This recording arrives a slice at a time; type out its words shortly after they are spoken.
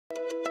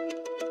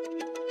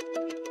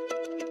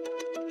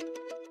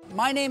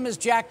My name is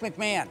Jack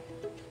McMahon.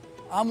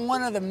 I'm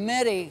one of the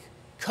many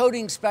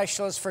coding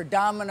specialists for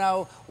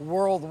Domino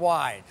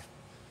worldwide.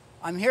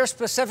 I'm here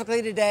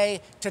specifically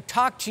today to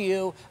talk to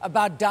you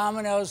about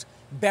Domino's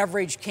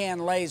beverage can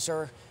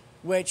laser,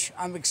 which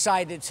I'm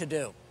excited to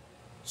do.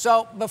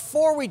 So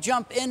before we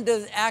jump into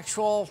the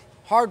actual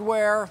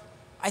hardware,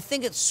 I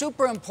think it's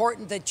super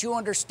important that you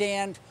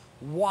understand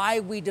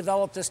why we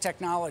developed this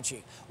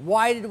technology.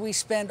 Why did we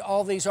spend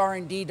all these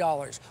R&D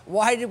dollars?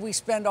 Why did we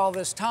spend all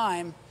this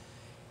time?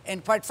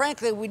 And quite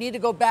frankly, we need to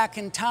go back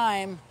in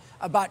time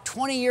about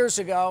 20 years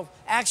ago,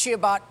 actually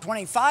about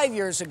 25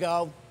 years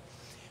ago,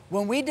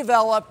 when we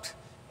developed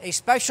a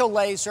special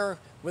laser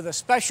with a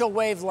special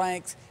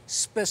wavelength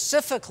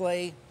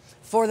specifically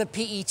for the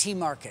PET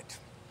market.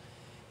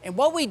 And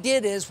what we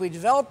did is we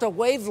developed a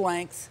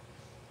wavelength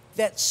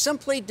that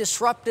simply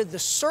disrupted the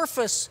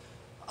surface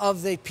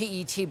of the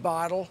PET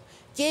bottle,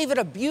 gave it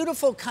a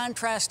beautiful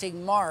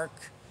contrasting mark.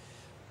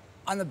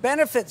 On the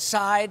benefit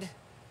side,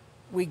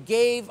 we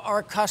gave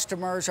our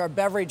customers, our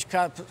beverage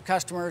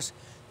customers,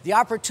 the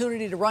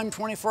opportunity to run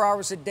 24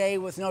 hours a day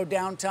with no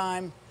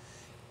downtime,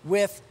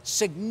 with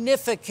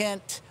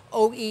significant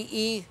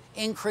OEE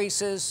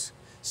increases,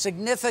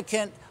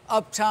 significant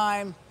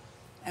uptime,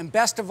 and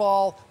best of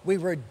all, we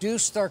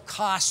reduced their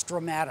costs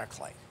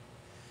dramatically.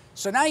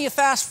 So now you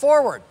fast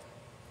forward.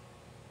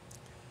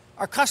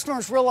 Our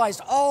customers realized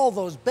all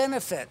those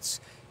benefits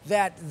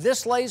that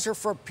this laser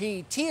for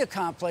PET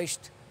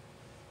accomplished.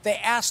 They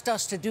asked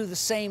us to do the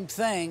same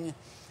thing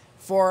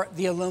for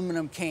the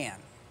aluminum can.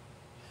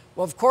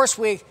 Well, of course,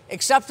 we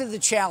accepted the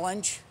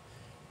challenge,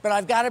 but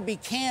I've got to be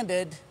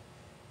candid.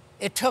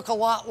 It took a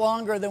lot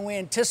longer than we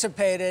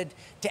anticipated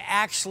to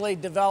actually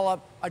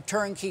develop a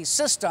turnkey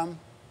system.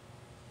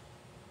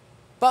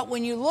 But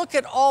when you look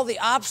at all the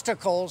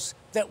obstacles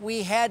that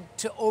we had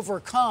to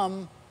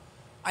overcome,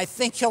 I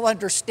think you'll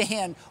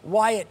understand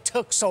why it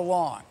took so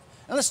long.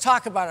 And let's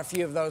talk about a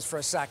few of those for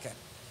a second.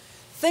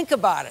 Think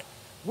about it.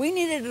 We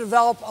needed to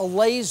develop a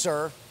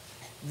laser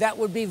that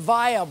would be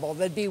viable,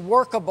 that'd be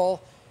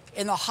workable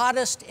in the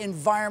hottest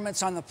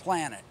environments on the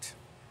planet.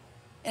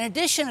 In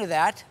addition to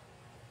that,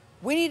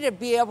 we needed to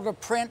be able to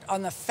print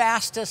on the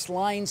fastest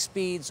line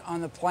speeds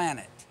on the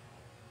planet.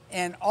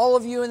 And all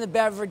of you in the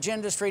beverage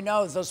industry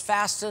know those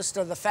fastest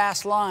or the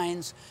fast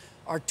lines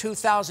are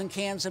 2,000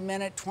 cans a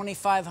minute,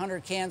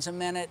 2,500 cans a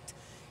minute,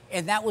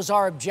 and that was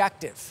our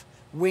objective.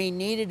 We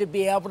needed to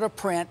be able to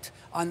print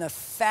on the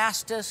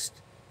fastest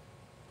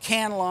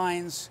can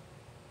lines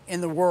in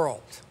the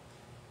world.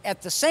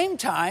 At the same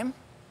time,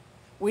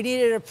 we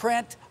needed to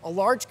print a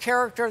large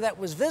character that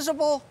was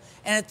visible,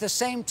 and at the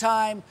same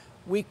time,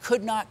 we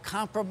could not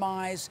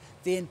compromise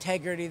the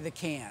integrity of the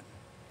can.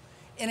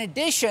 In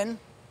addition,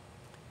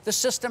 the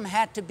system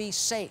had to be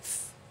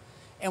safe.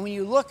 And when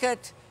you look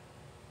at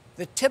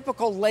the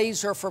typical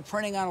laser for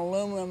printing on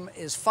aluminum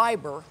is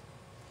fiber,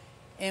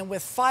 and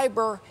with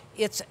fiber,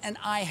 it's an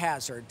eye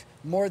hazard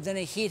more than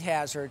a heat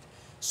hazard.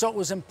 So it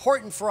was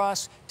important for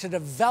us to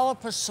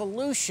develop a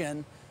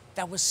solution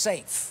that was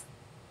safe.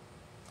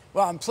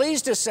 Well, I'm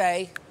pleased to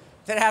say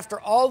that after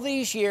all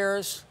these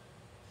years,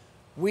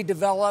 we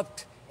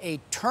developed a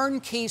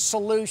turnkey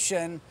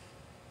solution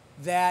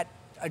that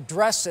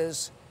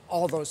addresses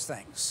all those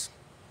things.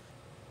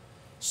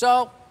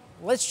 So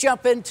let's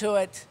jump into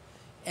it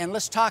and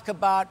let's talk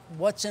about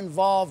what's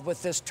involved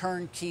with this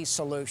turnkey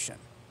solution.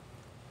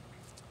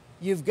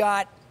 You've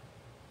got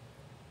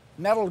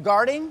metal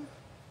guarding,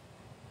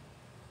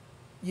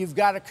 you've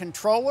got a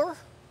controller,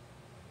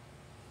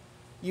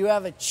 you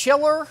have a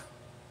chiller,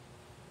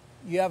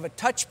 you have a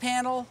touch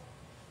panel,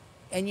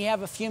 and you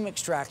have a fume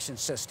extraction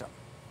system.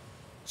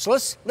 So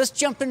let's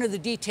jump into the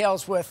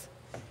details with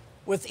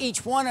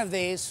each one of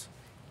these,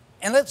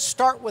 and let's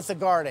start with the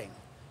guarding.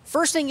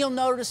 First thing you'll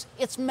notice,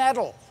 it's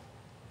metal.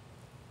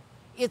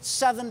 It's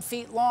 7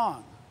 feet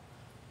long.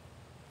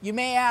 You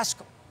may ask,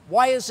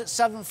 why is it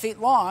 7 feet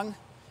long?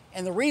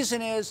 And the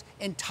reason is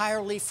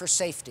entirely for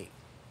safety.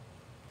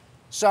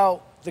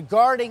 So the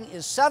guarding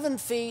is 7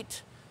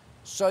 feet,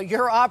 so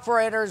your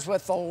operators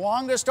with the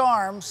longest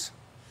arms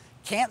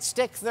can't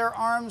stick their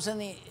arms in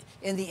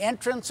the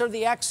entrance or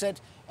the exit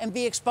and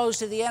be exposed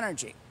to the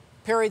energy.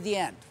 Period, the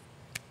end.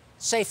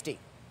 Safety.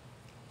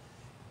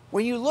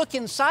 When you look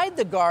inside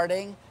the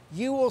guarding,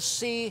 you will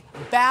see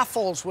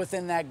baffles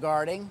within that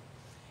guarding.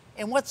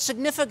 And what's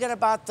significant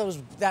about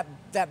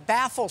that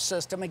baffle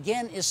system,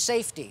 again, is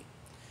safety.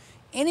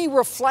 Any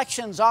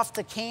reflections off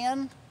the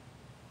can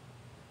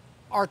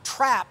are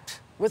trapped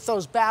with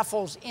those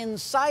baffles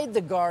inside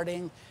the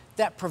guarding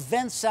that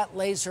prevents that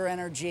laser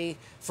energy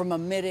from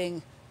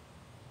emitting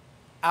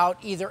out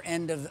either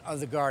end of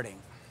the guarding.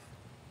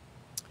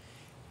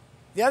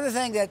 The other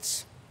thing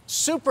that's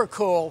super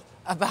cool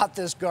about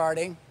this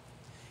guarding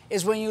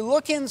is when you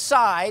look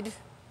inside,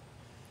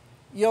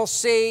 you'll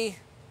see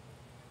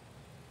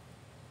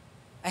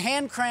a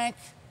hand crank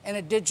and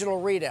a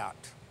digital readout.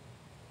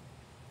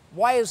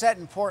 Why is that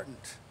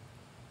important?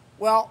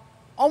 Well,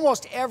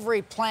 almost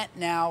every plant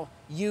now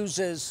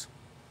uses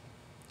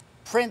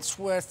prints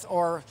with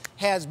or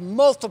has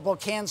multiple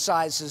can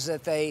sizes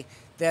that they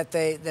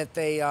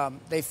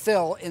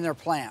fill in their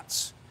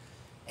plants.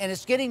 And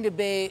it's getting to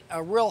be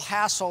a real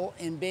hassle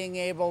in being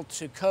able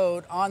to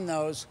code on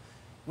those,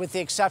 with the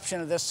exception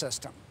of this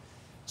system.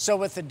 So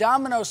with the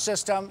Domino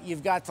system,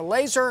 you've got the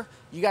laser,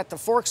 you got the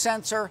fork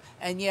sensor,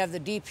 and you have the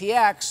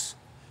DPX,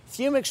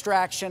 fume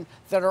extraction,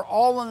 that are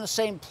all on the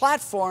same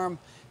platform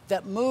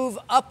that move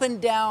up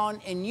and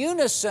down in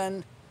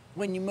unison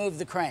when you move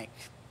the crank.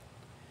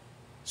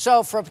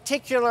 So for a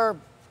particular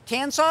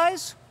can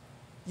size,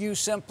 you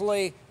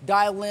simply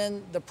dial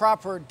in the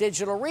proper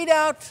digital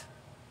readout,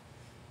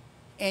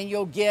 and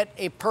you'll get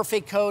a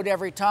perfect code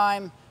every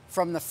time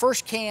from the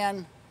first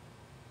can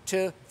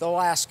to the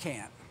last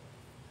can.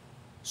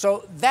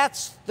 So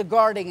that's the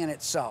guarding in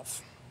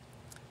itself.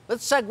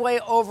 Let's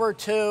segue over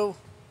to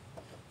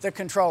the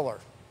controller.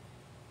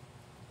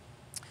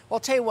 Well, I'll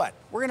tell you what,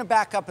 we're going to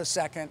back up a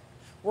second.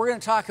 We're going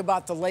to talk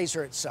about the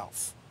laser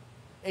itself.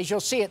 As you'll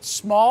see, it's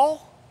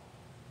small,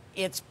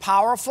 it's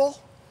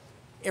powerful,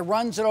 it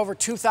runs at over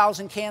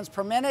 2,000 cans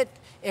per minute,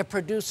 it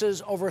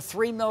produces over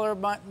 3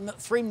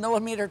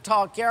 millimeter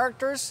tall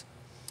characters,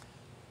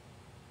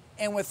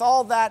 and with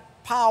all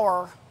that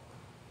power,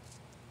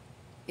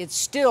 it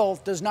still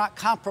does not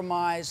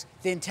compromise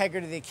the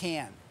integrity of the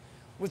can.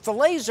 With the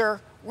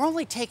laser, we're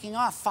only taking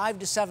off 5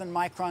 to 7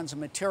 microns of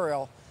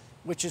material,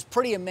 which is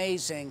pretty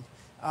amazing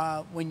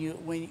when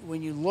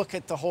you look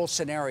at the whole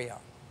scenario.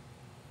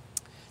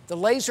 The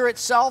laser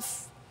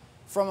itself,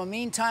 from a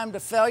mean time to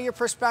failure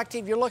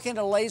perspective, you're looking at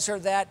a laser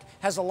that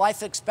has a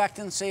life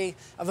expectancy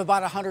of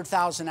about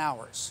 100,000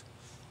 hours.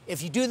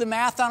 If you do the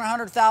math on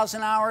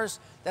 100,000 hours,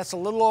 that's a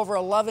little over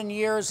 11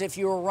 years if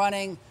you were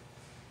running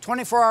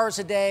 24 hours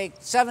a day,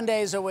 7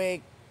 days a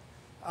week,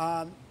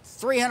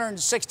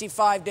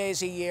 365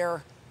 days a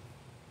year.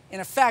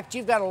 In effect,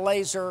 you've got a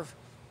laser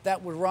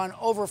that would run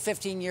over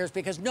 15 years,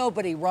 because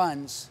nobody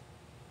runs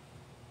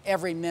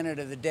every minute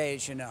of the day,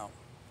 as you know.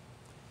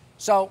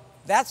 So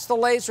that's the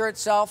laser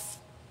itself.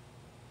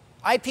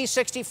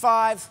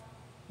 IP65,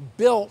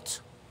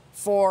 built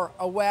for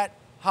a wet,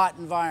 hot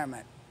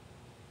environment.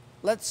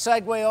 Let's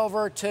segue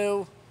over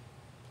to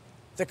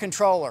the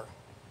controller.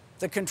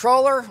 The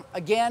controller,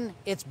 again,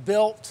 it's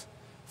built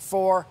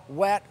for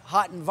wet,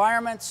 hot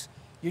environments.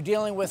 You're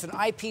dealing with an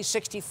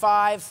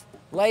IP65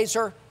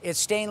 laser. It's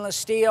stainless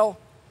steel.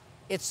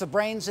 It's the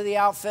brains of the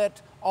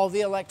outfit. All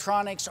the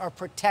electronics are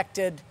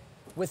protected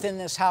within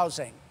this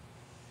housing.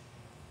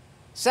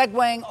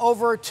 Segueing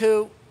over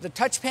to the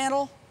touch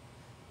panel,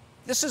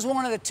 this is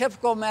one of the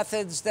typical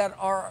methods that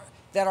our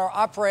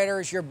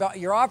operators,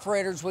 your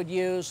operators would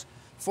use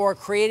for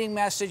creating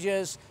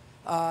messages,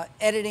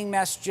 editing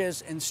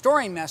messages, and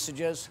storing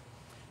messages,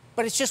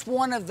 but it's just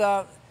one of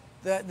the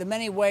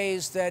many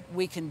ways that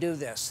we can do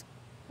this.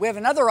 We have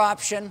another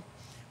option,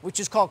 which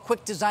is called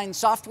Quick Design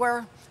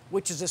Software,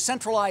 which is a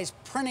centralized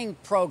printing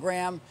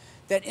program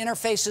that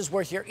interfaces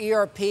with your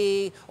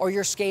ERP or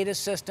your SCADA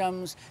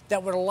systems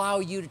that would allow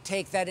you to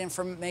take that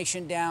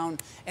information down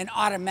and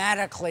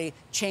automatically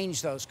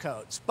change those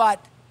codes.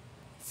 But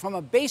from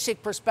a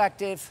basic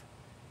perspective,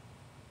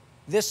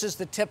 this is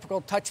the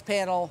typical touch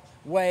panel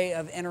way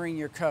of entering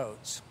your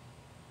codes.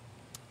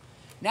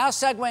 Now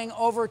segueing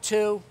over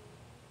to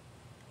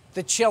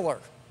the chiller.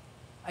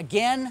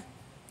 Again,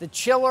 the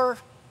chiller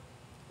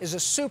is a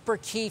super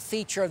key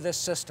feature of this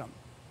system.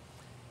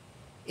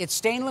 It's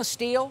stainless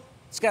steel.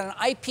 It's got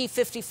an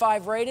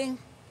IP55 rating,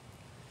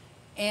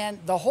 and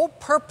the whole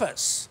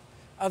purpose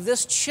of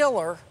this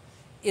chiller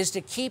is to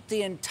keep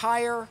the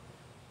entire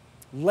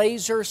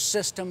laser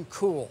system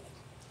cool.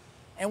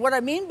 And what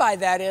I mean by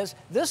that is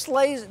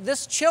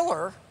this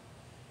chiller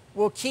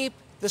will keep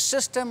the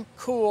system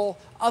cool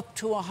up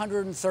to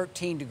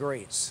 113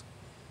 degrees.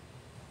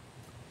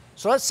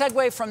 So let's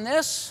segue from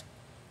this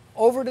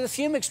over to the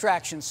fume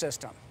extraction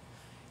system.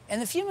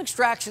 And the fume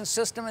extraction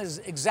system is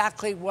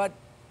exactly what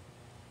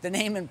the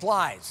name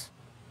implies.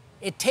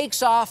 It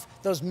takes off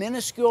those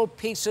minuscule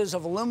pieces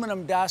of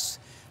aluminum dust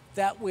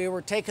that we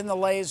were taking the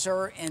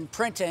laser and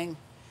printing.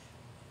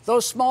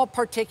 Those small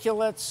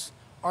particulates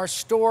are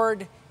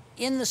stored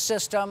in the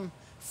system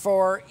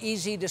for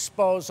easy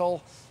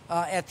disposal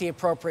at the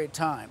appropriate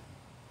time.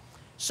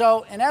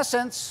 So in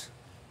essence,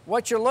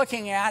 what you're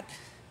looking at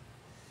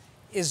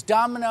is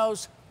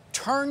Domino's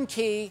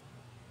turnkey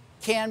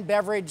canned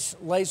beverage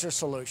laser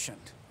solution.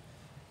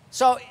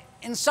 So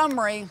in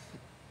summary,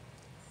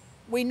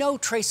 we know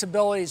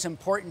traceability is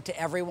important to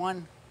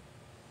everyone.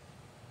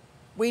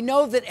 We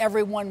know that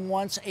everyone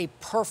wants a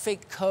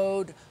perfect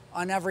code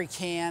on every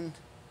can,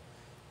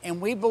 and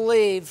we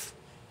believe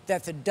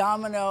that the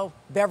Domino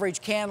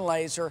Beverage Can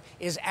Laser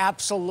is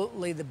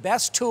absolutely the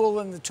best tool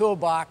in the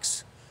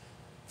toolbox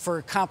for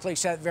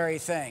accomplishing that very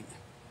thing.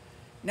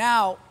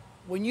 Now,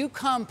 when you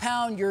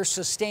compound your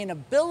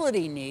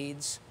sustainability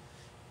needs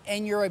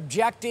and your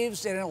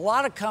objectives, and a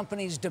lot of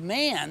companies'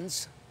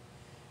 demands,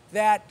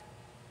 that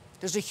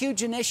there's a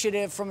huge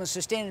initiative from a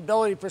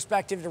sustainability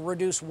perspective to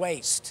reduce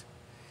waste.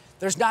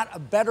 There's not a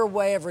better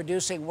way of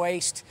reducing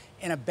waste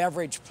in a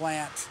beverage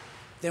plant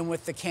than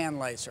with the can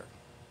laser.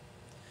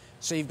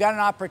 So you've got an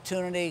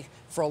opportunity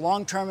for a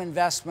long-term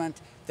investment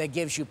that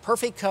gives you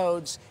perfect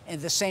codes and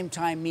at the same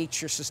time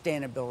meets your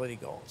sustainability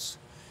goals.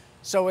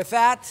 So with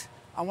that,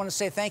 I want to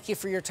say thank you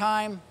for your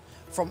time.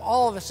 From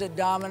all of us at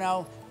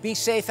Domino, be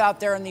safe out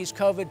there in these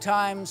COVID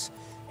times,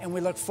 and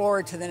we look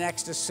forward to the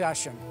next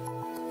discussion.